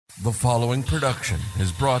The following production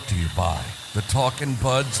is brought to you by the Talkin'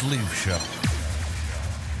 Buds Leaf Show.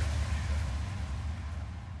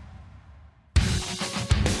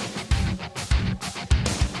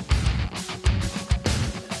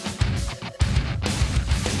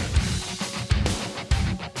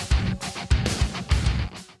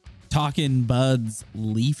 Talkin' Buds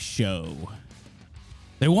Leaf Show.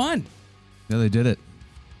 They won. Yeah, they did it.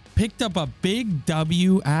 Picked up a big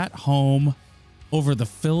W at home over the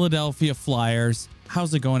Philadelphia Flyers.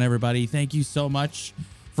 How's it going, everybody? Thank you so much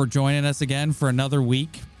for joining us again for another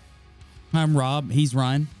week. I'm Rob. He's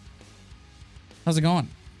Ryan. How's it going?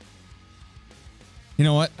 You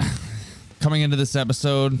know what? Coming into this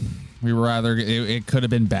episode, we were it could have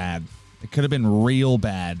been bad. It could have been real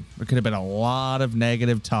bad. There could have been a lot of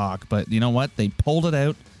negative talk, but you know what? They pulled it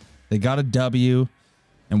out. They got a W.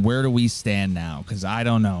 And where do we stand now? Because I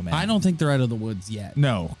don't know, man. I don't think they're out of the woods yet.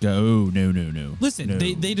 No. No. Listen, no.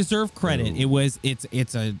 they deserve credit. No.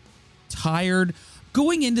 It's a tired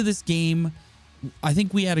going into this game. I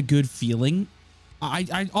think we had a good feeling.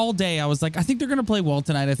 I all day I was like, I think they're gonna play well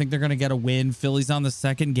tonight. I think they're gonna get a win. Philly's on the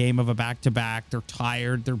second game of a back-to-back. They're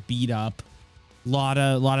tired. They're beat up. A lot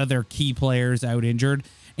of their key players out injured,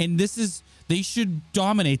 and they should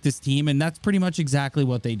dominate this team, and that's pretty much exactly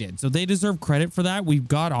what they did. So they deserve credit for that. We've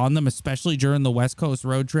got on them, especially during the West Coast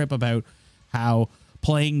road trip, about how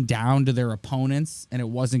playing down to their opponents and it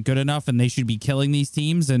wasn't good enough, and they should be killing these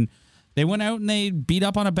teams. And they went out and they beat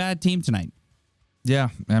up on a bad team tonight. Yeah,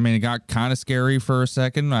 I mean, it got kind of scary for a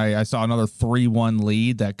second. I saw another 3-1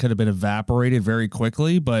 lead that could have been evaporated very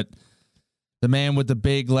quickly, but the man with the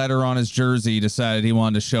big letter on his jersey decided he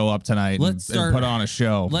wanted to show up tonight and put on a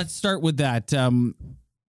show. Let's start with that. John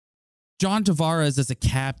Tavares as a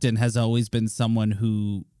captain has always been someone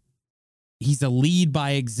who he's a lead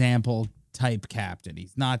by example type captain.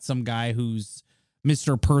 He's not some guy who's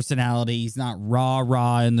Mr. Personality. He's not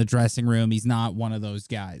rah in the dressing room. He's not one of those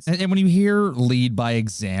guys. And when you hear lead by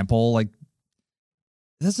example, like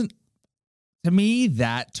it doesn't. To me,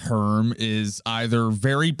 that term is either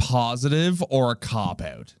very positive or a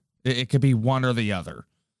cop-out. It could be one or the other.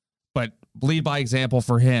 But lead by example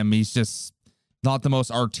for him, he's just not the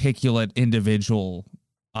most articulate individual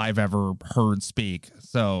I've ever heard speak.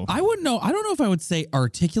 So I wouldn't know. I don't know if I would say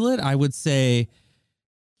articulate. I would say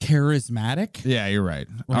charismatic. Yeah, you're right.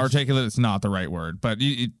 Articulate is not the right word. But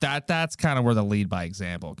that's kind of where the lead by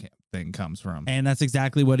example thing comes from. And that's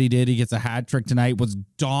exactly what he did. He gets a hat trick tonight, was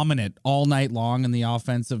dominant all night long in the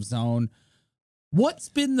offensive zone. What's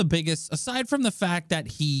been the biggest, aside from the fact that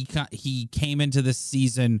he came into this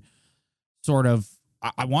season sort of,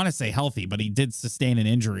 I want to say healthy, but he did sustain an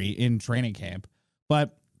injury in training camp.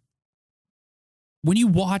 But when you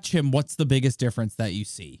watch him, what's the biggest difference that you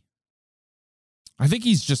see? I think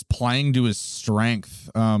he's just playing to his strength.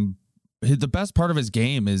 The best part of his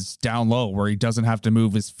game is down low, where he doesn't have to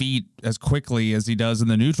move his feet as quickly as he does in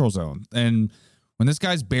the neutral zone. And when this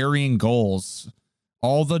guy's burying goals,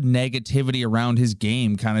 all the negativity around his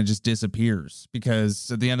game kind of just disappears,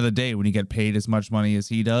 because at the end of the day, when you get paid as much money as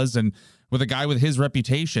he does, and with a guy with his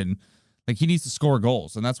reputation, like, he needs to score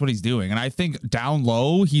goals, and that's what he's doing. And I think down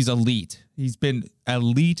low, he's elite. He's been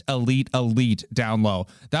elite down low.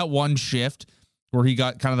 That one shift where he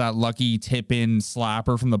got kind of that lucky tip-in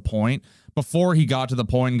slapper from the point, before he got to the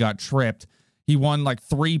point and got tripped, he won like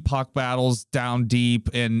 3 puck battles down deep.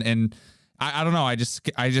 And I don't know. I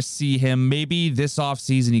just see him, maybe this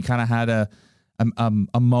offseason, he kind of had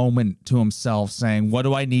a moment to himself saying, what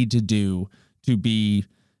do I need to do to be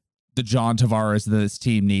the John Tavares that this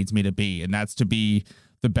team needs me to be? And that's to be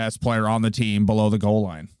the best player on the team below the goal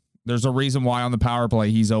line. There's a reason why on the power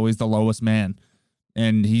play, he's always the lowest man.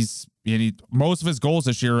 And most of his goals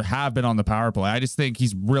this year have been on the power play. I just think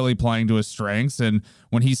he's really playing to his strengths, and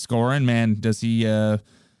when he's scoring, man, does he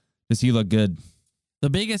look good? The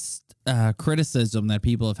biggest criticism that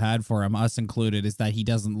people have had for him, us included, is that he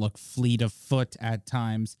doesn't look fleet of foot at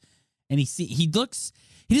times, and he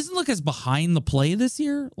doesn't look as behind the play this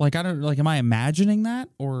year. Am I imagining that,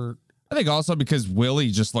 or? I think also because Willie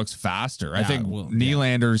just looks faster. I think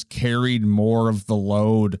Nylander's carried more of the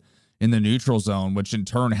load in the neutral zone, which in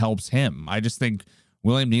turn helps him. I just think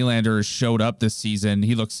William Nylander has showed up this season.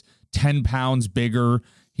 He looks 10 pounds bigger.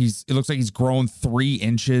 It looks like he's grown 3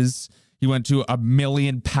 inches. He went to 1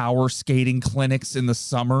 million power skating clinics in the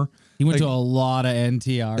summer. He went to a lot of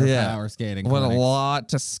NTR power skating clinics. Went a lot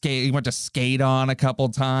to skate. He went to skate on a couple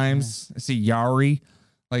times. Yeah. I see Yari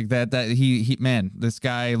like that. He man, this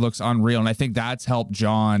guy looks unreal. And I think that's helped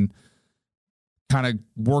John kind of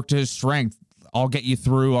work to his strength. I'll get you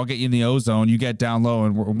through. I'll get you in the ozone. You get down low,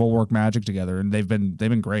 and we'll work magic together. And they've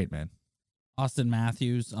been great, man. Austin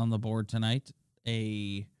Matthews on the board tonight.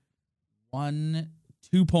 A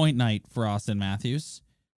 2-point night for Austin Matthews.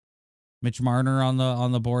 Mitch Marner on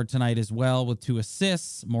the board tonight as well with 2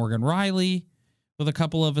 assists. Morgan Riley with a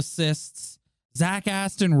couple of assists. Zach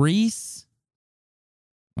Aston Reese.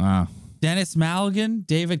 Wow. Dennis Malgin.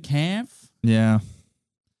 David Kampf. Yeah.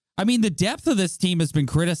 I mean, the depth of this team has been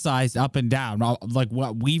criticized up and down, like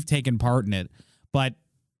what we've taken part in it. But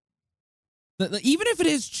even if it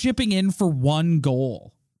is chipping in for 1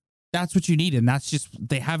 goal, that's what you need, and that's just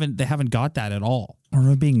they haven't got that at all.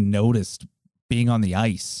 Or being noticed, being on the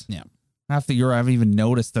ice. Yeah. Half the year I haven't even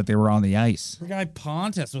noticed that they were on the ice. The guy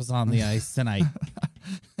Pontus was on the ice tonight.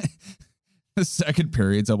 The second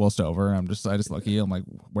period's almost over. I just look at you. I'm like,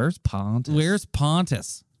 where's Pontus? Where's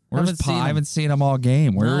Pontus? I haven't seen him all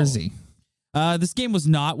game. Where is he? This game was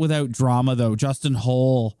not without drama, though. Justin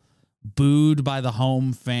Holl booed by the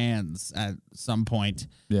home fans at some point.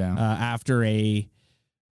 Yeah. After a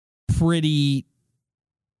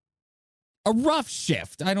rough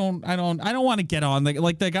shift. I don't want to get on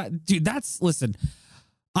like the guy, dude. Listen.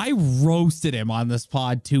 I roasted him on this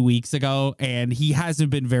pod 2 weeks ago, and he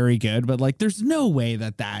hasn't been very good. But like, there's no way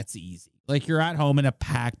that's easy. Like, you're at home in a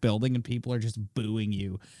packed building, and people are just booing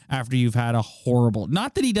you after you've had a horrible.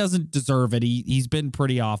 Not that he doesn't deserve it. He's been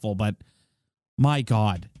pretty awful, but my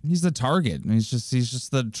God, he's the target. He's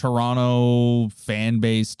just the Toronto fan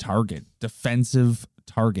base target, defensive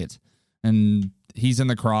target, and he's in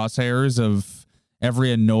the crosshairs of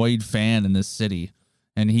every annoyed fan in this city.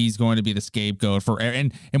 And he's going to be the scapegoat for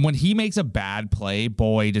and when he makes a bad play,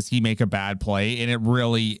 boy, does he make a bad play, and it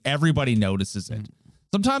really everybody notices it.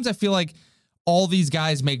 Sometimes I feel like all these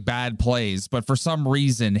guys make bad plays, but for some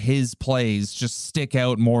reason his plays just stick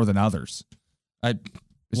out more than others.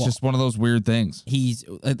 It's just one of those weird things. He's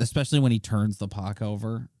especially when he turns the puck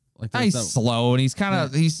over. Like he's slow, and he's kind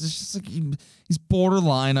of he's just like he's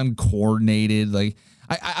borderline uncoordinated. Like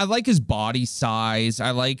I like his body size.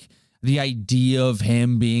 I like the idea of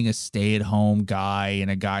him being a stay-at-home guy and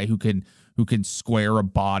a guy who can square a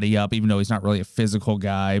body up, even though he's not really a physical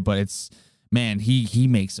guy. But it's, man, he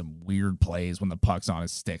makes some weird plays when the puck's on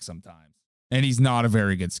his stick sometimes, and he's not a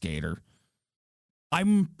very good skater.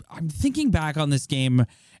 I'm thinking back on this game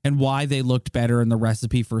and why they looked better in the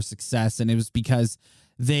recipe for success, and it was because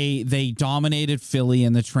they dominated Philly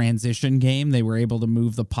in the transition game. They were able to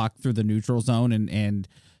move the puck through the neutral zone and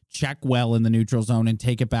check well in the neutral zone and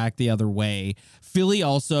take it back the other way. Philly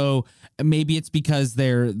also, maybe it's because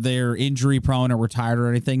they're injury prone or retired or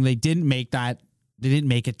anything, they didn't make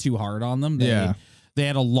it too hard on them. They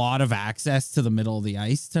had a lot of access to the middle of the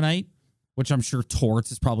ice tonight, which I'm sure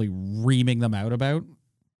Torts is probably reaming them out about.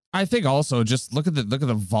 I think also just look at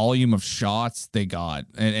the volume of shots they got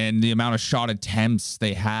and the amount of shot attempts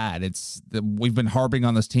they had. We've been harping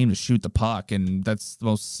on this team to shoot the puck, and that's the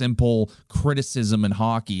most simple criticism in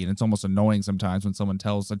hockey. And it's almost annoying sometimes when someone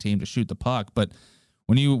tells a team to shoot the puck. But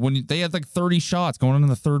when they had like 30 shots going on in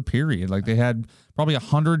the third period, like they had probably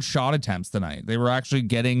 100 shot attempts tonight. They were actually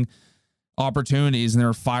getting opportunities and they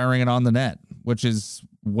were firing it on the net, which is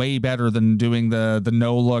way better than doing the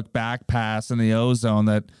no look back pass in the O-zone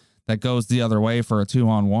that goes the other way for a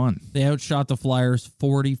 2-on-1. They outshot the Flyers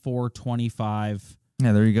 44-25.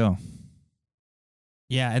 Yeah, there you go.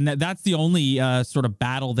 Yeah, and that's the only sort of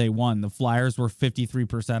battle they won. The Flyers were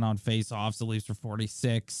 53% on faceoffs. The Leafs were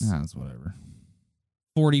 46. That's whatever.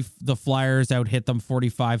 The Flyers out hit them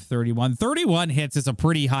 45-31. 31 hits is a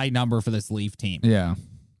pretty high number for this Leaf team. Yeah.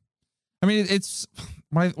 I mean, it's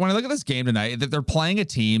when I look at this game tonight, that they're playing a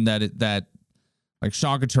team that like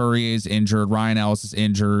Sean Couturier is injured, Ryan Ellis is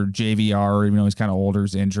injured, JVR, even though he's kind of older,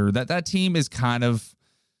 is injured. That team is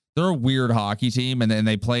they're a weird hockey team, and then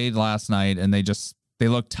they played last night, and they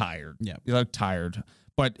look tired. Yeah, they look tired.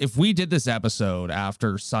 But if we did this episode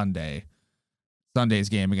after Sunday's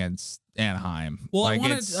game against Anaheim, well, like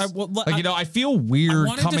I feel weird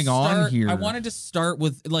coming on here. I wanted to start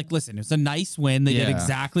with listen, it's a nice win. They did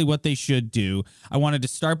exactly what they should do. I wanted to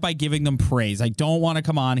start by giving them praise. I don't want to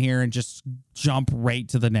come on here and just jump right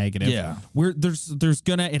to the negative. Yeah,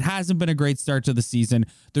 it hasn't been a great start to the season.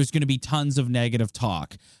 There's gonna be tons of negative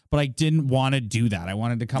talk, but I didn't want to do that. I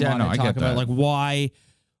wanted to come on and talk about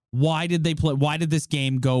why did they play? Why did this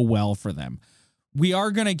game go well for them? We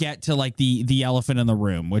are going to get to like the elephant in the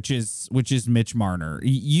room, which is Mitch Marner.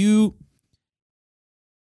 You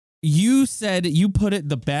said, you put it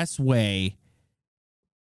the best way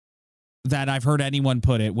that I've heard anyone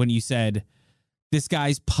put it when you said this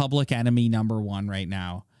guy's public enemy number one right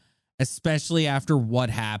now, especially after what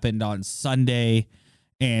happened on Sunday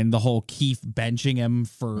and the whole Keefe benching him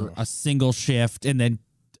for a single shift and then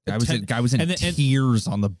Guy was in tears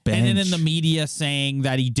on the bench. And then in the media saying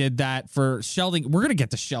that he did that for Sheldon. We're going to get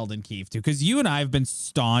to Sheldon Keefe too, because you and I have been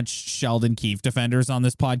staunch Sheldon Keefe defenders on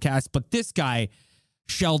this podcast. But this guy,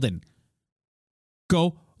 Sheldon,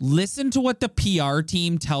 go listen to what the PR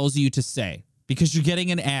team tells you to say, because you're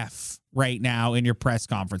getting an F right now in your press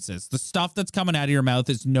conferences. The stuff that's coming out of your mouth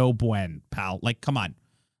is no buen, pal. Like, come on.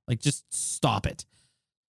 Like, just stop it.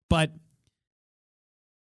 But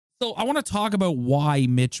so I want to talk about why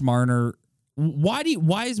Mitch Marner. Why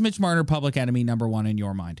is Mitch Marner public enemy number one in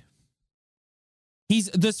your mind?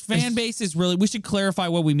 This fan base is really. We should clarify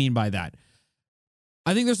what we mean by that.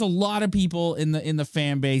 I think there's a lot of people in the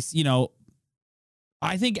fan base. You know,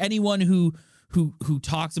 I think anyone who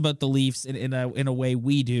talks about the Leafs in a way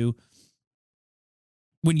we do,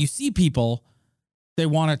 when you see people, they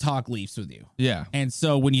want to talk Leafs with you. Yeah. And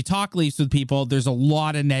so when you talk Leafs with people, there's a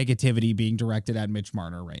lot of negativity being directed at Mitch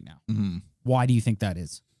Marner right now. Mm-hmm. Why do you think that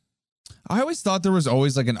is? I always thought there was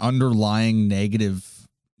always like an underlying negative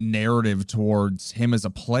narrative towards him as a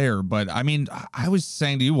player. But I mean, I was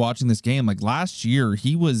saying to you watching this game, like last year,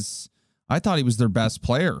 I thought he was their best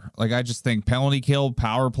player. Like, I just think penalty kill,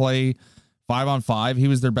 power play, 5-on-5, he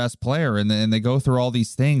was their best player. And then they go through all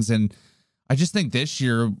these things. And I just think this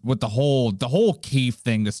year with the whole Keefe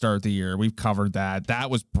thing to start the year, we've covered that. That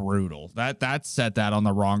was brutal. That set that on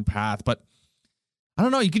the wrong path. But I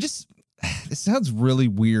don't know. You could just, it sounds really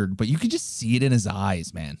weird, but you could just see it in his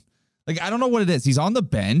eyes, man. Like, I don't know what it is. He's on the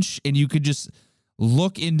bench and you could just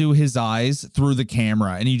look into his eyes through the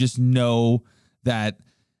camera and you just know that,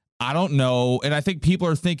 I don't know. And I think people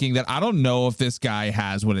are thinking that I don't know if this guy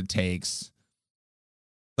has what it takes.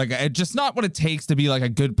 Like, it's just not what it takes to be like a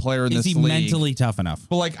good player in this league. Is he mentally tough enough?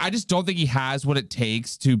 But like, I just don't think he has what it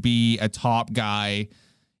takes to be a top guy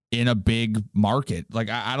in a big market. Like,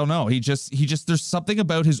 I don't know. He just, there's something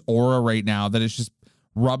about his aura right now that is just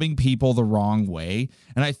rubbing people the wrong way.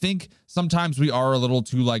 And I think sometimes we are a little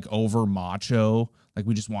too like over macho. Like,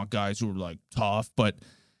 we just want guys who are like tough, but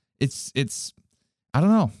it's, I don't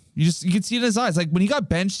know. You can see it in his eyes. Like, when he got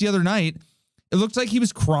benched the other night, it looked like he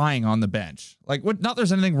was crying on the bench. Like, not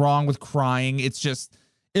there's anything wrong with crying. It's just,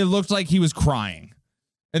 it looked like he was crying.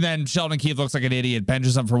 And then Sheldon Keefe looks like an idiot,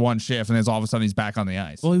 benches him for one shift, and then all of a sudden he's back on the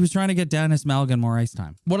ice. Well, he was trying to get Dennis Malgin more ice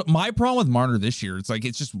time. What my problem with Marner this year, it's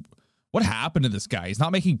just, what happened to this guy? He's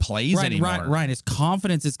not making plays anymore. Right. His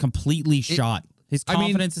confidence is completely shot. His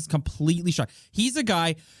confidence is completely shot. He's a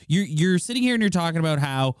guy, you're sitting here and you're talking about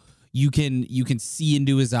how you can see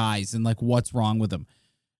into his eyes and like what's wrong with him.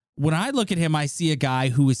 When I look at him, I see a guy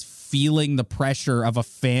who is feeling the pressure of a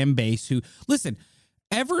fan base who, listen,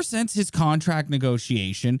 ever since his contract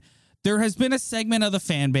negotiation, there has been a segment of the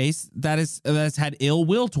fan base that has had ill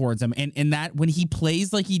will towards him. And that when he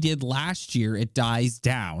plays like he did last year, it dies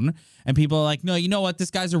down. And people are like, no, you know what?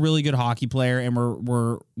 This guy's a really good hockey player.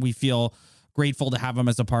 And we feel grateful to have him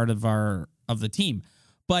as a part of the team.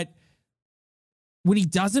 But when he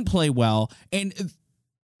doesn't play well, and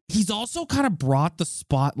he's also kind of brought the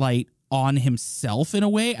spotlight on himself in a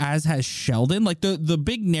way, as has Sheldon. Like the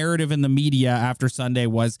big narrative in the media after Sunday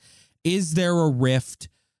was, is there a rift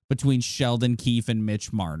between Sheldon Keefe and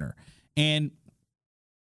Mitch Marner? And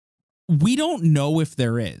we don't know if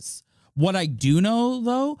there is. What I do know,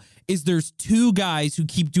 though, is there's two guys who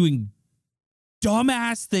keep doing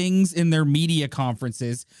dumbass things in their media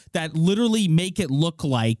conferences that literally make it look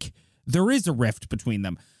like there is a rift between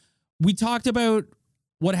them. We talked about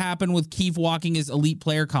what happened with Keefe walking his elite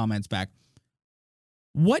player comments back.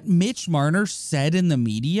 What Mitch Marner said in the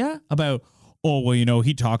media about, oh, well, you know,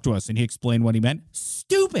 he talked to us and he explained what he meant.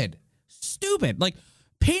 Stupid. Like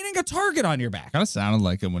painting a target on your back. Kind of sounded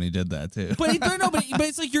like him when he did that too. But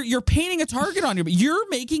it's like you're painting a target on your back. You're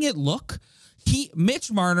making it look.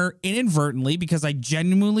 Mitch Marner inadvertently, because I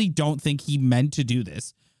genuinely don't think he meant to do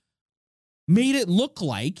this, made it look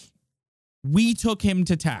like we took him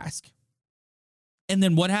to task. And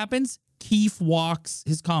then what happens? Keefe walks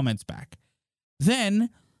his comments back. Then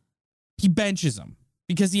he benches him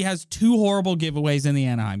because he has two horrible giveaways in the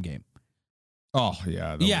Anaheim game. Oh,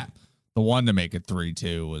 yeah. The one to make it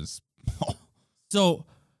 3-2 was... So,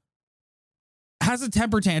 has a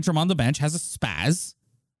temper tantrum on the bench, has a spaz.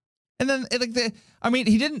 And then,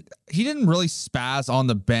 he didn't really spaz on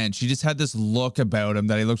the bench. He just had this look about him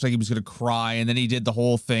that he looked like he was going to cry. And then he did the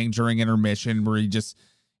whole thing during intermission where he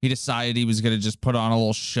decided he was going to just put on a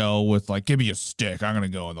little show with like, give me a stick. I'm going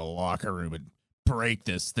to go in the locker room and break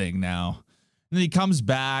this thing now. And then he comes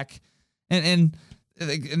back and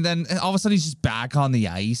then all of a sudden he's just back on the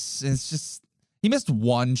ice. And it's just, he missed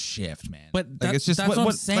one shift, man. But like, it's just that's what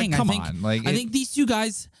I'm saying. Like, come on. Like, I think these two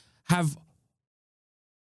guys have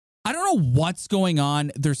I don't know what's going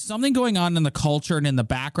on. There's something going on in the culture and in the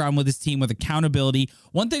background with this team with accountability.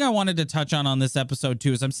 One thing I wanted to touch on this episode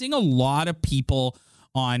too is I'm seeing a lot of people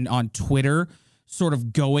on Twitter sort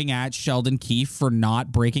of going at Sheldon Keefe for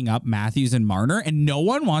not breaking up Matthews and Marner, and no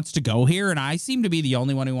one wants to go here, and I seem to be the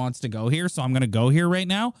only one who wants to go here, so I'm going to go here right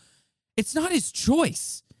now. It's not his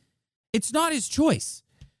choice. It's not his choice.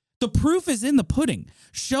 The proof is in the pudding.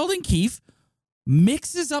 Sheldon Keefe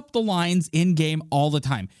mixes up the lines in game all the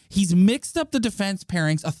time. He's mixed up the defense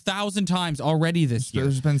pairings 1,000 times already this year.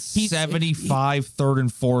 There's been 75 third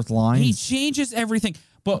and fourth lines. He changes everything,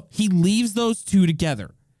 but he leaves those two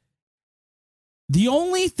together. The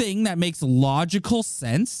only thing that makes logical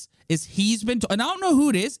sense is he's been, and I don't know who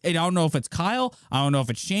it is. I don't know if it's Kyle. I don't know if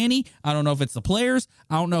it's Shanny. I don't know if it's the players.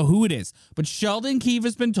 I don't know who it is. But Sheldon Keefe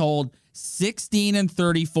has been told 16 and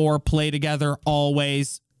 34 play together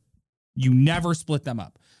always. You never split them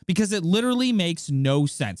up because it literally makes no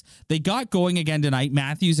sense. They got going again tonight,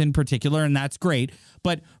 Matthews in particular, and that's great.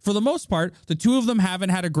 But for the most part, the two of them haven't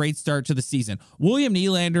had a great start to the season. William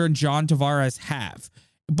Nylander and John Tavares have.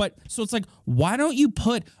 But so it's like, why don't you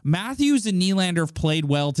put Matthews and Nylander have played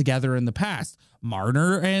well together in the past?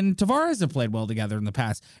 Marner and Tavares have played well together in the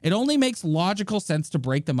past. It only makes logical sense to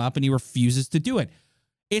break them up, and he refuses to do it.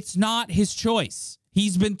 It's not his choice.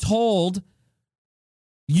 He's been told,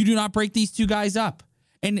 you do not break these two guys up.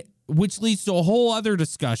 And which leads to a whole other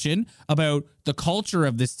discussion about the culture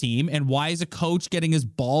of this team and why is a coach getting his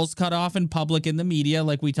balls cut off in public in the media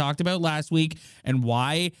like we talked about last week, and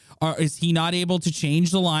why is he not able to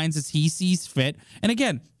change the lines as he sees fit? And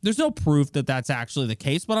again, there's no proof that that's actually the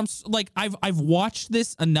case, but I'm like, I've watched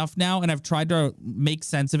this enough now and I've tried to make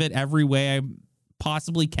sense of it every way I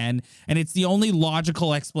possibly can, and it's the only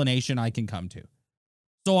logical explanation I can come to.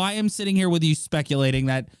 So I am sitting here with you speculating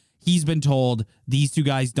that he's been told these two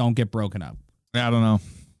guys don't get broken up. I don't know.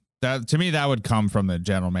 That to me, that would come from the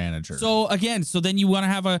general manager. So again, then you want to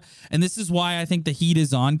have and this is why I think the heat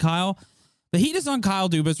is on Kyle. The heat is on Kyle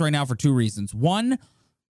Dubas right now for two reasons. One,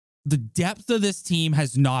 the depth of this team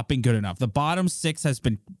has not been good enough. The bottom six has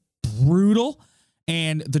been brutal,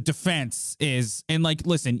 and the defense is, and like,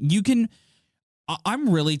 listen, I'm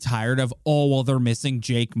really tired of, they're missing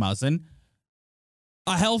Jake Muzzin.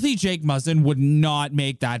 A healthy Jake Muzzin would not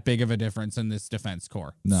make that big of a difference in this defense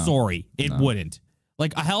core. No. Sorry, it wouldn't.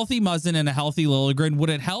 Like a healthy Muzzin and a healthy Liljegren, would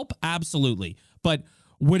it help? Absolutely. But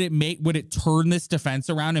would it turn this defense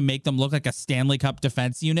around and make them look like a Stanley Cup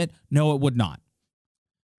defense unit? No, it would not.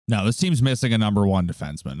 No, this team's missing a number one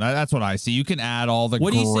defenseman. That's what I see. You can add all the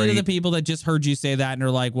What do you say to the people that just heard you say that and are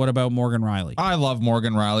like, what about Morgan Rielly? I love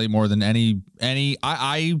Morgan Rielly more than any.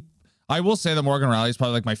 I will say that Morgan Rielly is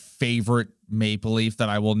probably like my favorite Maple Leaf that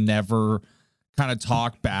I will never kind of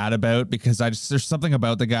talk bad about, because there's something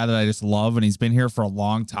about the guy that I just love, and he's been here for a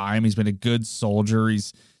long time. He's been a good soldier.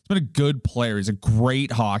 He's been a good player. He's a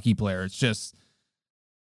great hockey player. It's just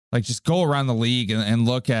like, just go around the league and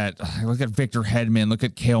look at Victor Hedman, look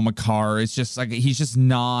at Cale Makar. It's just like, he's just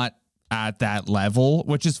not at that level,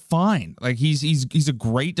 which is fine. Like he's a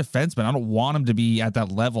great defenseman. I don't want him to be at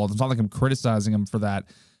that level. It's not like I'm criticizing him for that,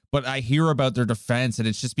 but I hear about their defense, and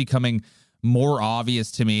it's just becoming more obvious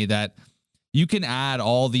to me that you can add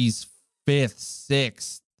all these fifth,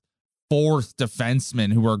 sixth, fourth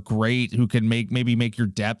defensemen who are great, who can maybe make your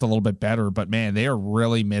depth a little bit better. But man, they are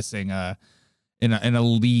really missing an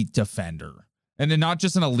elite defender, and then not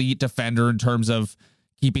just an elite defender in terms of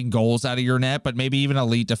keeping goals out of your net, but maybe even an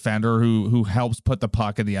elite defender who helps put the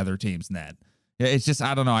puck in the other team's net. It's just,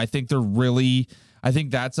 I don't know. I think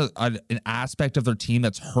that's an aspect of their team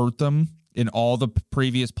that's hurt them in all the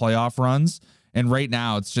previous playoff runs. And right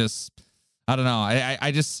now it's just, I don't know.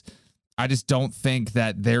 I just don't think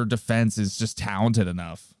that their defense is just talented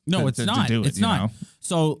enough. No, it's not. To do it, it's not.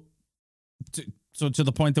 So to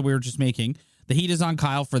the point that we were just making, the heat is on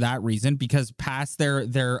Kyle for that reason, because past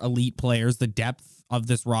their elite players, the depth of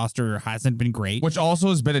this roster hasn't been great. Which also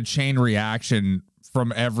has been a chain reaction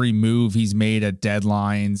from every move he's made at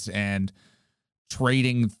deadlines and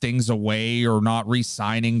trading things away or not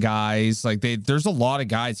re-signing guys. Like there's a lot of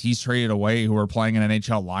guys he's traded away who are playing in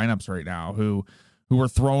NHL lineups right now who were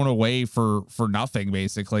thrown away for nothing,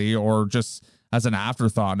 basically, or just as an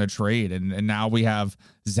afterthought in a trade. And now we have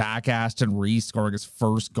Zach Aston Reese scoring his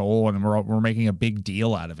first goal, and we're making a big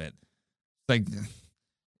deal out of it. Like,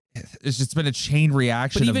 it's just been a chain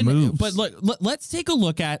reaction of moves. But look, let's take a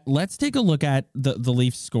look at the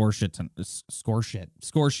Leafs score sheet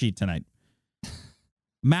tonight.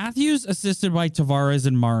 Matthews assisted by Tavares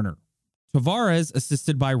and Marner. Tavares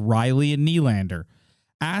assisted by Rielly and Nylander.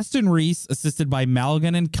 Aston Reese assisted by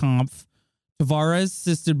Malgin and Kampf. Tavares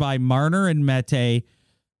assisted by Marner and Mete.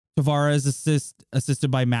 Tavares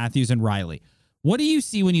assisted by Matthews and Riley. What do you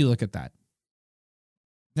see when you look at that?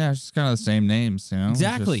 Yeah, it's just kind of the same names, you know.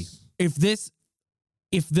 Exactly. Just,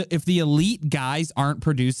 If the elite guys aren't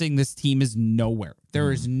producing, this team is nowhere.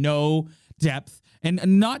 There is no depth.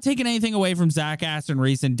 And not taking anything away from Zach Aston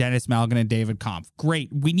Reese and Dennis Malgin and David Kampf. Great.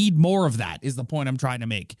 We need more of that is the point I'm trying to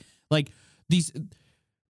make. Like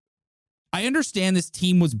I understand this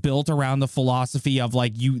team was built around the philosophy of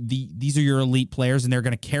like these are your elite players and they're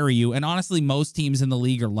going to carry you. And honestly, most teams in the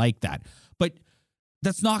league are like that. But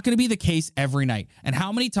that's not going to be the case every night. And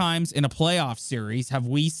how many times in a playoff series have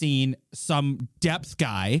we seen some depth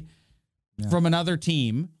guy from another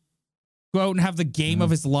team go out and have the game of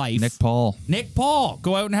his life? Nick Paul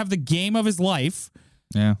go out and have the game of his life.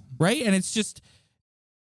 Yeah. Right. And it's just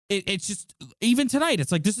even tonight,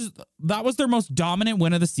 it's like that was their most dominant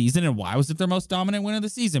win of the season. And why was it their most dominant win of the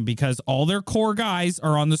season? Because all their core guys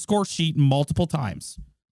are on the score sheet multiple times.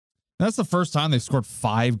 That's the first time they've scored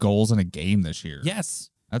 5 goals in a game this year. Yes.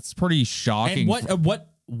 That's pretty shocking.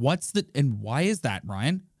 And why is that,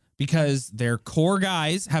 Ryan? Because their core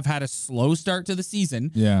guys have had a slow start to the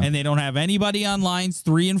season. Yeah. And they don't have anybody on lines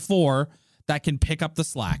 3 and 4 that can pick up the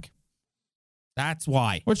slack. That's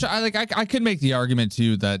why. Which I could make the argument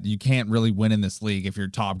too that you can't really win in this league if your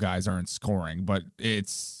top guys aren't scoring, but at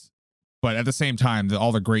the same time,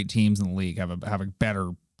 all the great teams in the league have a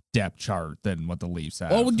better depth chart than what the Leafs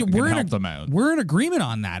have. Well, we're in agreement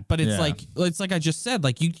on that, but it's like I just said,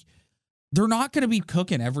 like they're not going to be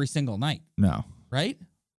cooking every single night. No. Right?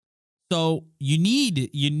 So you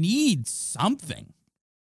need something.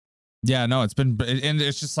 Yeah, no, and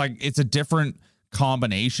it's just like it's a different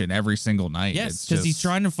combination every single night. Yes, because he's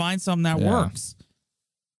trying to find something that works.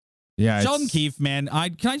 Yeah, Sheldon Keefe, man.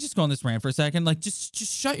 Can I just go on this rant for a second? Like, just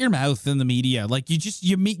shut your mouth in the media. Like, you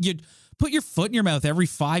put your foot in your mouth every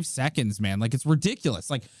 5 seconds, man. Like, it's ridiculous.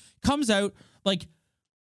 Like, comes out like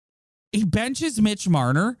he benches Mitch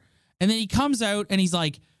Marner, and then he comes out and he's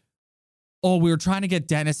like, "Oh, we were trying to get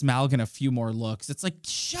Dennis Malgin a few more looks." It's like,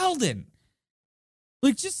 Sheldon,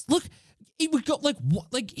 like, just look. He would go like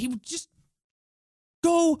what? Like he would just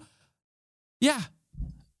go. Yeah.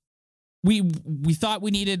 We thought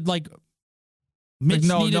we needed like Mitch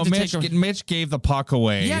Mitch gave the puck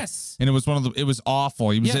away. Yes. And it was it was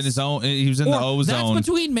awful. He was in his own, he was in the O zone. That's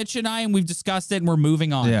between Mitch and I, and we've discussed it and we're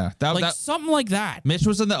moving on. Yeah. Something like that. Mitch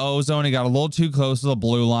was in the O zone. He got a little too close to the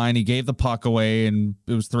blue line. He gave the puck away and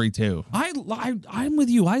it was 3-2. I'm with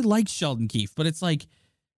you. I like Sheldon Keefe, but it's like,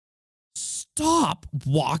 stop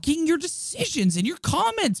walking your decisions and your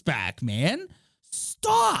comments back, man.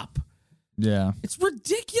 Stop. Yeah. It's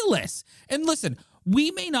ridiculous. And listen, we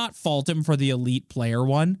may not fault him for the elite player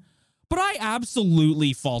one, but I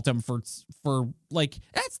absolutely fault him for like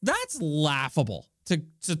that's laughable to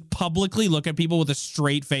publicly look at people with a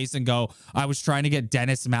straight face and go, "I was trying to get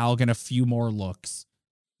Dennis Malgin a few more looks."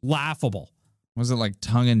 Laughable. Was it like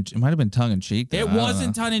it might have been tongue in cheek. It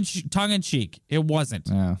wasn't tongue in cheek. It wasn't.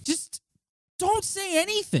 Yeah. Just don't say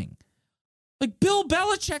anything. Like Bill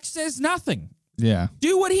Belichick says nothing. Yeah.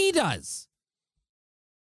 Do what he does.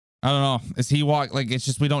 I don't know. Is he it's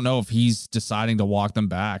just we don't know if he's deciding to walk them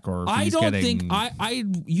back or if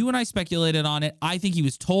you and I speculated on it. I think he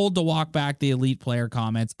was told to walk back the elite player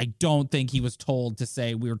comments. I don't think he was told to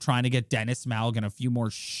say we were trying to get Dennis Malgin a few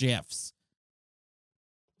more shifts.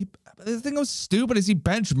 The thing that was stupid is he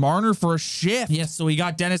benched Marner for a shift. Yes, so he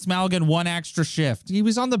got Dennis Malgin one extra shift. He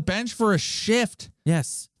was on the bench for a shift.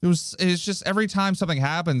 Yes. It's just every time something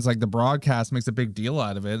happens, like the broadcast makes a big deal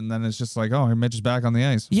out of it, and then it's just like, oh, Mitch is back on the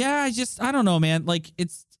ice. Yeah, I don't know, man. Like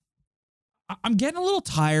I'm getting a little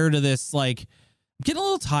tired of this. Like, I'm getting a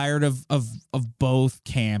little tired of both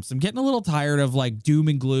camps. I'm getting a little tired of like doom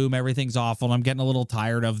and gloom. Everything's awful. And I'm getting a little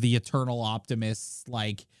tired of the eternal optimists.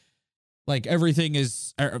 Like everything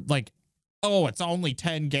is like, oh, it's only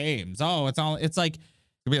 10 games. Oh, it's like,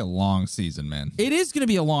 it's gonna be a long season, man. It is going to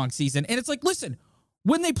be a long season. And it's like, listen,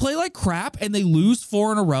 when they play like crap and they lose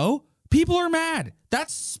 4 in a row, people are mad.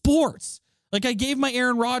 That's sports. Like I gave my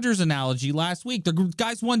Aaron Rodgers analogy last week. The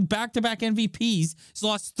guys won back-to-back MVPs. He's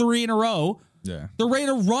lost 3 in a row. Yeah. They're ready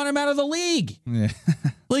to run him out of the league. Yeah.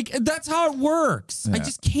 Like, that's how it works. Yeah. I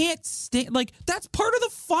just can't stand, like, that's part of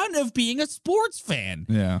the fun of being a sports fan.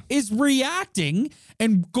 Yeah. Is reacting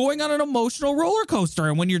and going on an emotional roller coaster.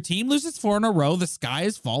 And when your team loses 4 in a row, the sky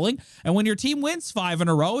is falling. And when your team wins 5 in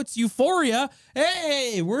a row, it's euphoria.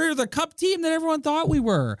 Hey, we're the cup team that everyone thought we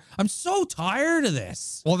were. I'm so tired of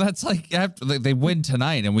this. Well, that's like after they win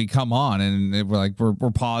tonight and we come on and we're like,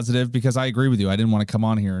 we're positive because I agree with you. I didn't want to come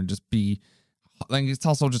on here and just be like, it's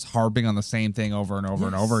also just harping on the same thing over and over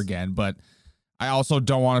and over again. But I also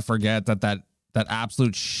don't want to forget that that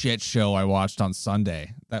absolute shit show I watched on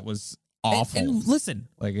Sunday. That was awful. And listen,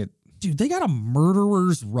 like it, dude, they got a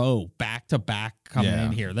murderer's row back to back coming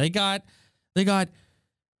in here. They got.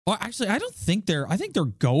 Well, actually, I think they're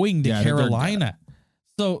going to Carolina.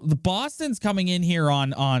 So the Boston's coming in here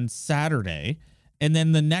on Saturday, and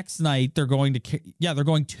then the next night they're going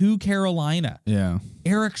to Carolina. Yeah.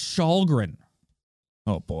 Eric Shalgren.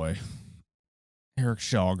 Oh boy. Eric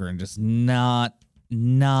Shalgren, just not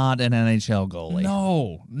an NHL goalie.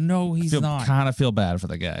 No, he's not. Kind of feel bad for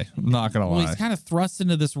the guy. I'm not gonna lie. Well, he's kind of thrust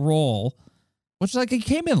into this role. Which, like, he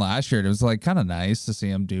came in last year. And it was, like, kind of nice to see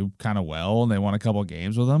him do kind of well, and they won a couple of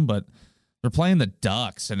games with him. But they're playing the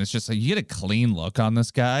Ducks, and it's just like you get a clean look on this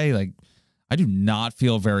guy. Like, I do not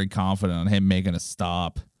feel very confident on him making a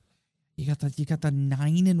stop. You got the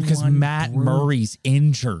 9-1 because Matt Murray's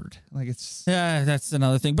injured. Like, it's that's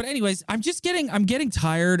another thing. But anyways, I'm getting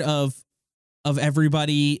tired of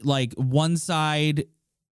everybody. Like, one side,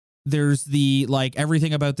 there's the like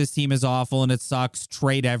everything about this team is awful and it sucks.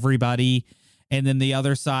 Trade everybody. And then the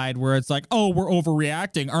other side where it's like, oh, we're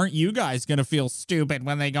overreacting. Aren't you guys going to feel stupid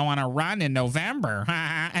when they go on a run in November?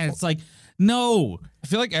 And it's like, no. I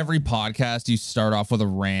feel like every podcast you start off with a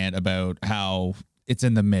rant about how it's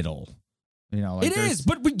in the middle. You know, like it is,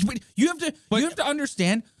 but you have to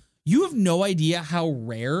understand. You have no idea how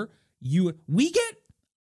rare we get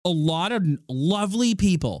a lot of lovely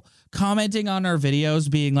people commenting on our videos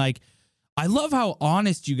being like, I love how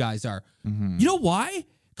honest you guys are. Mm-hmm. You know why?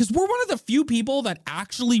 Because we're one of the few people that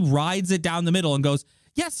actually rides it down the middle and goes,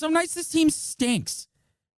 yeah, some nights this team stinks.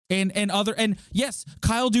 And yes,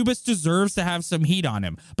 Kyle Dubas deserves to have some heat on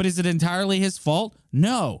him, but is it entirely his fault?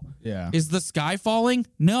 No. Yeah. Is the sky falling?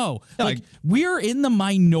 No. Like, we're in the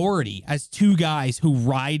minority as two guys who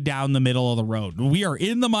ride down the middle of the road. We are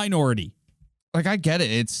in the minority. Like, I get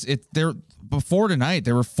it. They're before tonight,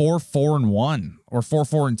 they were 4-4-1 or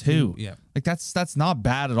 4-4-2. Yeah. Like, that's not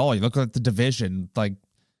bad at all. You look at the division, like,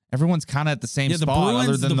 everyone's kind of at the same spot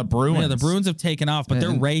other than the Bruins. Yeah, the Bruins have taken off, but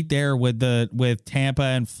they're right there with Tampa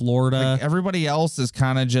and Florida. Like, everybody else is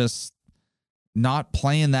kind of just not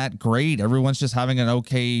playing that great. Everyone's just having an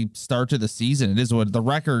okay start to the season. The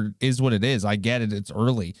record is what it is. I get it. It's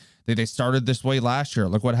early. They started this way last year.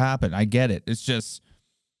 Look what happened. I get it. It's just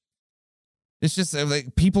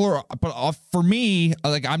like people are, but for me,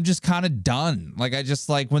 like, I'm just kind of done. Like, I just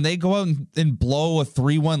like when they go out and blow a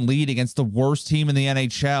 3-1 lead against the worst team in the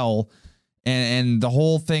NHL, and the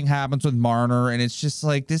whole thing happens with Marner, and it's just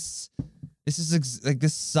like this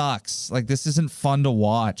sucks. Like, this isn't fun to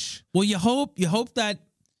watch. Well, you hope that,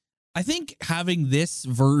 I think having this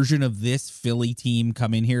version of this Philly team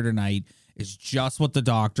come in here tonight is just what the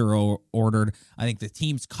doctor ordered. I think the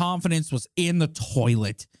team's confidence was in the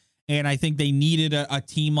toilet. And I think they needed a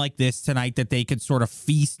team like this tonight that they could sort of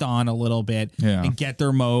feast on a little bit and get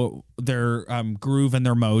their groove and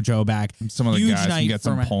their mojo back. Some of the guys can get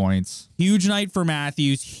some points. Huge night for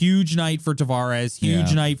Matthews. Huge night for Tavares.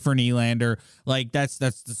 Huge night for Nylander. Like, that's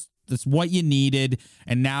what you needed.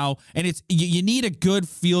 And now, and it's you need a good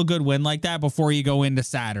feel good win like that before you go into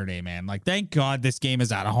Saturday, man. Like, thank God this game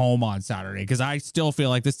is at home on Saturday, because I still feel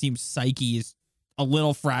like this team's psyche is a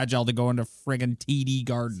little fragile to go into friggin' TD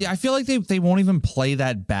Garden. Yeah, I feel like they won't even play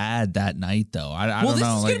that bad that night, though. I don't know.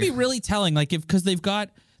 This is going to be really telling. Like, because they've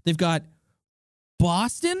got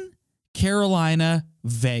Boston, Carolina,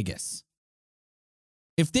 Vegas.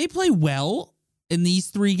 If they play well in these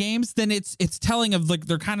three games, then it's telling of, like,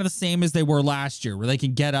 they're kind of the same as they were last year, where they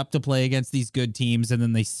can get up to play against these good teams and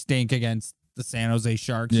then they stink against the San Jose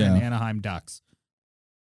Sharks and Anaheim Ducks.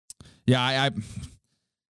 Yeah,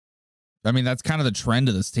 I mean, that's kind of the trend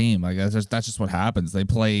of this team. Like, that's just what happens. They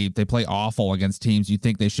play awful against teams you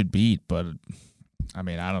think they should beat. But I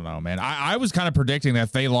mean, I don't know, man. I was kind of predicting that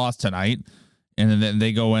if they lost tonight and then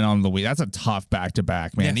they go in on the week, that's a tough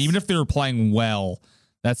back-to-back, man. Yes. Even if they were playing well,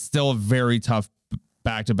 that's still a very tough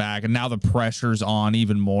back-to-back. And now the pressure's on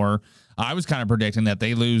even more. I was kind of predicting that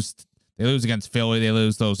they lose against Philly. They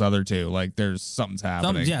lose those other two. Like, there's something's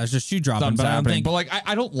happening. It's just shoe dropping. Something's happening. But like,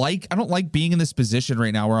 I don't like being in this position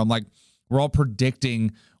right now where I'm like, we're all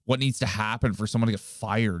predicting what needs to happen for someone to get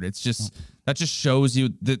fired. It's just, that just shows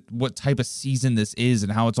you what type of season this is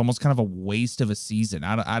and how it's almost kind of a waste of a season.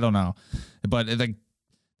 I don't know, but like,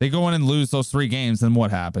 they go in and lose those 3 games, then what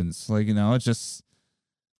happens? Like, you know, it's just,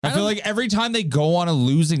 I feel like every time they go on a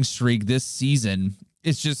losing streak this season,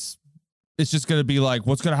 it's just going to be like,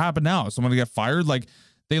 what's going to happen now? Is someone to get fired? Like,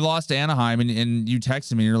 they lost to Anaheim and you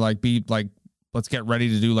texted me, and you're like, let's get ready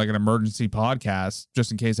to do like an emergency podcast just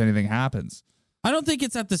in case anything happens. I don't think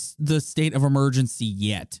it's at the state of emergency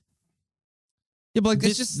yet. Yeah, but like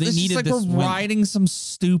This- it's they just needed like this we're win. riding some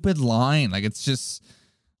stupid line. Like it's just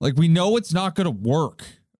like we know it's not gonna work.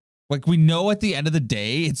 Like we know at the end of the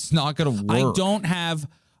day it's not gonna work.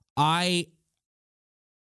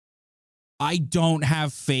 I don't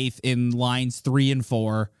have faith in lines 3 and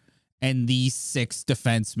 4 and these 6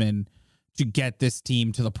 defensemen to get this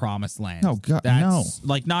team to the promised land. No, God, That's,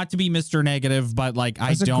 like, not to be Mr. Negative, but like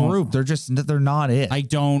As a group, they're not it. I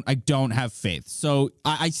don't have faith. So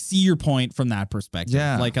I see your point from that perspective.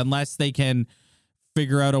 Yeah. Like, unless they can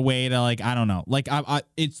figure out a way to, like, I don't know. Like,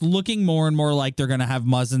 it's looking more and more like they're gonna have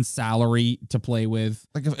Muzzin's salary to play with.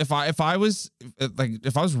 Like if I was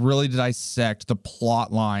really to dissect the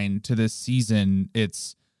plot line to this season,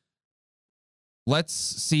 it's let's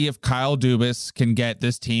see if Kyle Dubas can get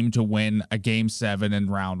this team to win a game 7 in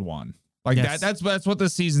round 1. Like Yes. that's what the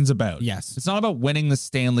season's about. Yes. It's not about winning the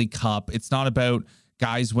Stanley Cup. It's not about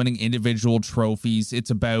guys winning individual trophies. It's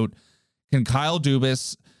about, can Kyle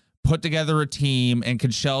Dubas put together a team, and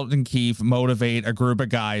can Sheldon Keefe motivate a group of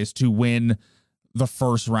guys to win the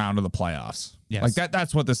first round of the playoffs? Yes. Like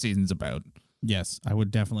that's what the season's about. Yes, I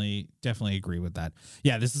would definitely agree with that.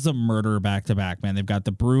 Yeah, this is a murder back to back, man. They've got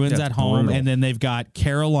the Bruins That's at home, brutal. and then they've got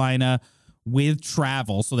Carolina with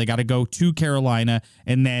travel, so they got to go to Carolina,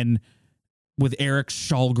 and then with Eric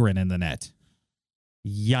Schulgren in the net.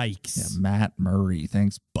 Yikes! Yeah, Matt Murray,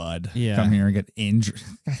 thanks, bud. Yeah. Come here and get injured.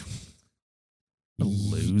 A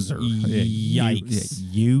loser. Yikes.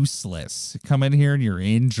 Useless. Come in here and you're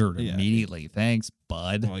injured Yeah. immediately. Thanks,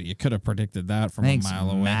 bud. Well, you could have predicted that from Thanks, a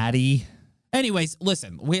mile away. Matty. Anyways,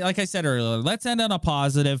 listen, like I said earlier, let's end on a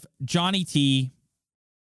positive. Johnny T,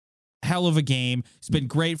 hell of a game. It's been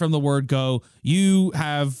great from the word go. You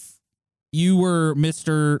were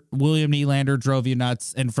Mr. William Nylander, drove you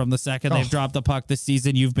nuts, and from the second they've dropped the puck this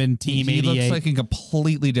season, you've been Team He 88. looks like a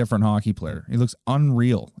completely different hockey player. He looks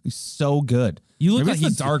unreal. He's so good. You look Maybe like it's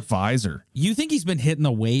he's the dark visor. You think he's been hitting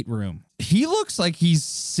the weight room? He looks like he's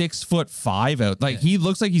 6'5" out. Like he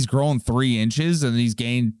looks like he's growing 3 inches and he's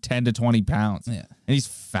gained 10 to 20 pounds. Yeah. And he's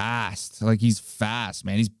fast. Like he's fast,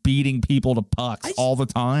 man. He's beating people to pucks all the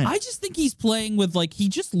time. I just think he's playing with, like, he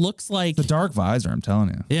just looks like The dark visor, I'm telling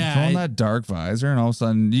you. Yeah, You're throwing that dark visor, and all of a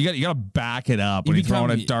sudden you got to back it up when you're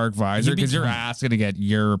throwing a dark visor because your ass gonna get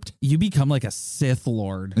yerped. you become like a Sith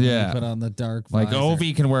Lord. when Yeah. you put on the dark Like visor.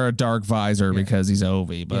 Ovi can wear a dark visor because he's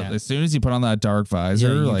Ovi, but Yeah. as soon as you put on that dark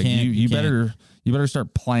visor, you like can't- you you can't. better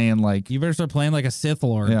start playing like You better start playing like a Sith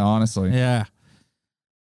Lord. yeah, honestly. Yeah.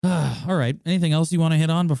 All right. Anything else you want to hit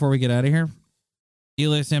on before we get out of here?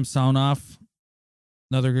 Ilya Samsonov,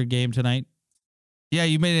 another good game tonight. Yeah,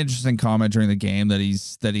 you made an interesting comment during the game that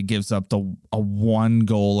he gives up a 1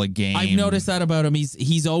 goal a game. I've noticed that about him.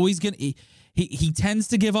 He's always gonna he tends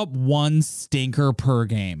to give up 1 stinker per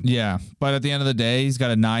game. Yeah, but at the end of the day, he's got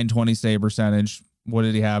a 920 save percentage. What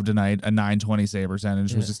did he have tonight? A 920 save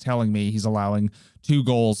percentage, which is telling me he's allowing 2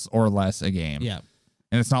 goals or less a game. Yeah.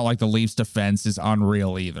 And it's not like the Leafs defense is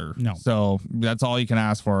unreal either. No. So that's all you can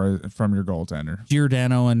ask for from your goaltender.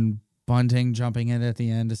 Giordano and Bunting jumping in at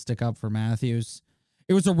the end to stick up for Matthews.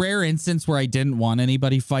 It was a rare instance where I didn't want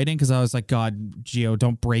anybody fighting because I was like, God, Gio,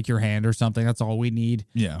 don't break your hand or something. That's all we need.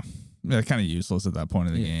 Yeah. Kind of useless at that point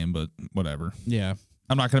of the game, but whatever. Yeah.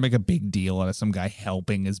 I'm not going to make a big deal out of some guy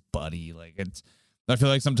helping his buddy. Like I feel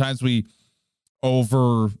like sometimes we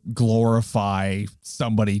over glorify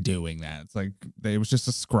somebody doing that. It's like it was just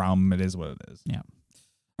a scrum. It is what it is. Yeah.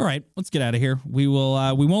 All right, let's get out of here. We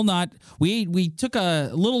will not. We took a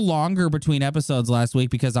little longer between episodes last week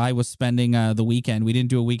because I was spending the weekend. We didn't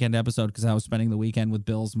do a weekend episode because I was spending the weekend with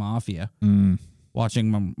Bill's Mafia.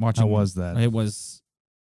 Watching. How was that? It was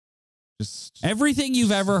just everything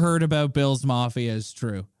you've ever heard about Bill's Mafia is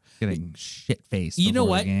true. getting shit faced. You know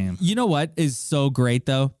what? Game. You know what is so great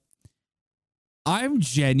though? I'm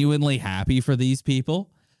genuinely happy for these people.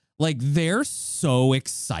 Like, they're so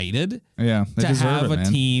excited Yeah, they to deserve have it, a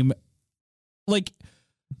man. team. Like,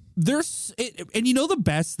 and you know the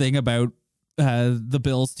best thing about the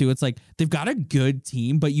Bills too, it's like they've got a good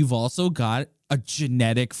team, but you've also got a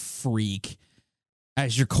genetic freak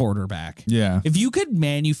as your quarterback. Yeah. If you could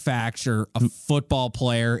manufacture a football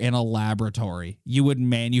player in a laboratory, you would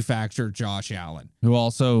manufacture Josh Allen. Who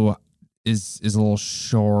also is a little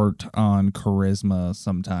short on charisma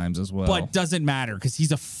sometimes as well. But doesn't matter because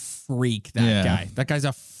he's a freak, that guy. That guy's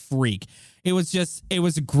a freak. It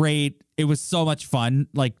was great. It was so much fun.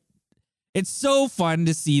 Like, it's so fun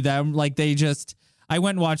to see them. Like, I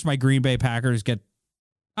went and watched my Green Bay Packers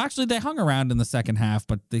actually, they hung around in the second half,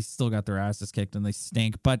 but they still got their asses kicked and they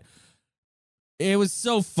stink. But it was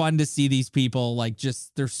so fun to see these people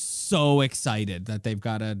they're so excited that they've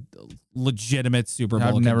got a legitimate Super Bowl.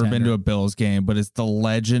 I've never contender. been to a Bills game, but is the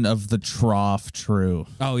legend of the trough true?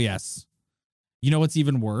 Oh, yes. You know what's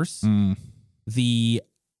even worse? The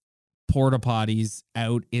porta potties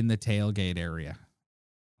out in the tailgate area.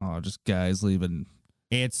 Oh, just guys leaving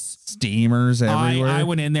It's steamers everywhere. I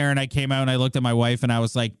went in there and I came out and I looked at my wife and I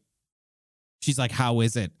was like, she's like, how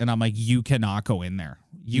is it? And I'm like, you cannot go in there.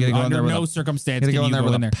 You gotta go in under there with no a- circumstance Gotta can go in you there go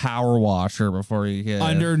with in a there. power washer before you get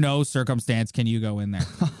Under no circumstance can you go in there.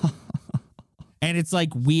 And it's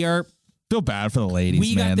like Feel bad for the ladies,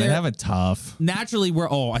 We got man. They there- have it tough. naturally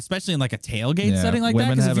especially in like a tailgate Yeah, setting like that,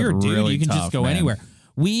 women because if have you're it a dude, really you can just tough, go man. anywhere.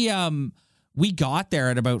 We got there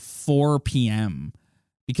at about 4 p.m.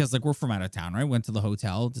 because we're from out of town, right? Went to the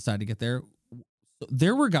hotel, decided to get there.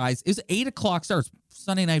 There were guys, it was 8 o'clock starts,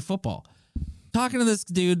 Sunday Night Football. Talking to this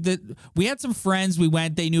dude that we had some friends. We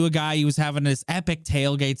went, they knew a guy. He was having this epic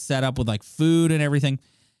tailgate set up with food and everything.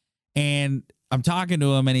 And I'm talking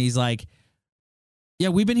to him and he's like, yeah,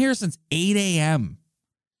 we've been here since 8 a.m.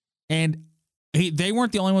 And they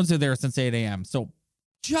weren't the only ones that were there since 8 a.m. So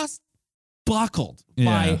just buckled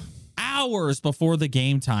by hours before the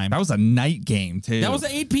game time. That was a night game, too. That was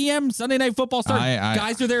at 8 p.m. Sunday Night Football start.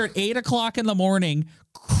 Guys are there at 8 o'clock in the morning,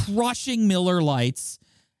 crushing Miller Lights.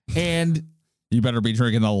 And you better be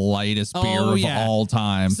drinking the lightest beer of all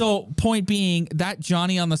time. so point being, that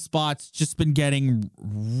Johnny on the spot's just been getting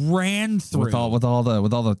ran through. with all the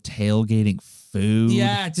tailgating food.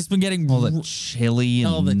 Yeah, just been getting all the chili and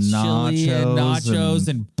all the nachos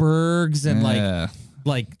and burgers and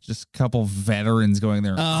just a couple veterans going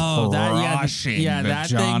there crushing that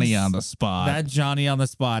Johnny on the spot. That Johnny on the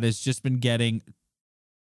spot has just been getting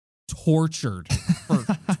tortured for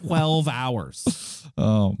 12 hours.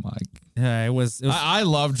 Oh my! It was I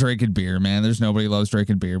love drinking beer, man. There's nobody loves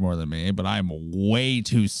drinking beer more than me, but I'm way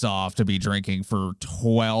too soft to be drinking for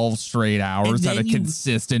 12 straight hours at a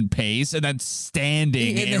consistent pace and then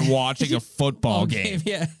standing and watching a football game.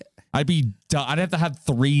 Yeah. I'd have to have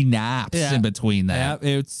 3 naps in between that.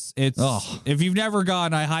 Yeah, it's if you've never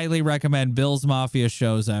gone, I highly recommend Bill's Mafia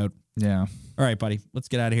shows out. Yeah. All right, buddy, let's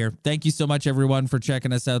get out of here. Thank you so much, everyone, for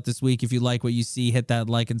checking us out this week. If you like what you see, hit that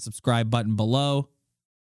like and subscribe button below.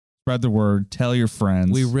 Spread the word. Tell your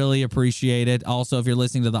friends. We really appreciate it. Also, if you're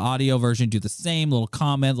listening to the audio version, do the same. Little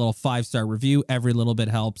comment, little 5-star review. Every little bit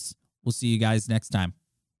helps. We'll see you guys next time.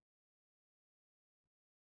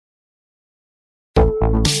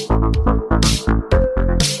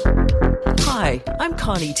 Hi, I'm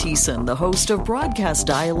Connie Thiessen, the host of Broadcast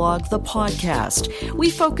Dialogue, the podcast. We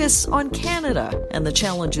focus on Canada and the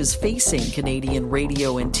challenges facing Canadian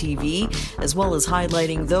radio and TV, as well as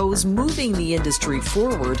highlighting those moving the industry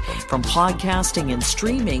forward from podcasting and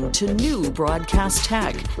streaming to new broadcast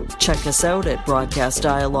tech. Check us out at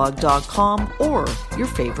broadcastdialogue.com or your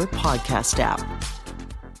favorite podcast app.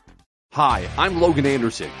 Hi, I'm Logan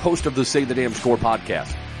Anderson, host of the Say the Damn Score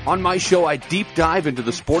podcast. On my show, I deep dive into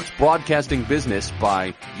the sports broadcasting business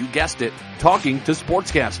by, you guessed it, talking to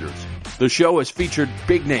sportscasters. The show has featured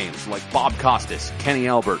big names like Bob Costas, Kenny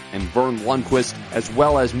Albert, and Vern Lundquist, as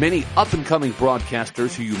well as many up-and-coming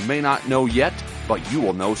broadcasters who you may not know yet, but you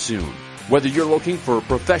will know soon. Whether you're looking for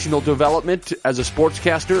professional development as a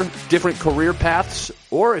sportscaster, different career paths,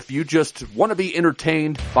 or if you just want to be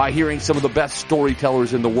entertained by hearing some of the best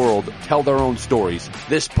storytellers in the world tell their own stories,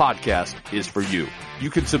 this podcast is for you. You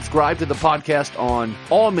can subscribe to the podcast on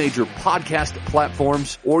all major podcast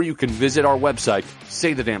platforms, or you can visit our website,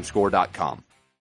 saythedamnscore.com.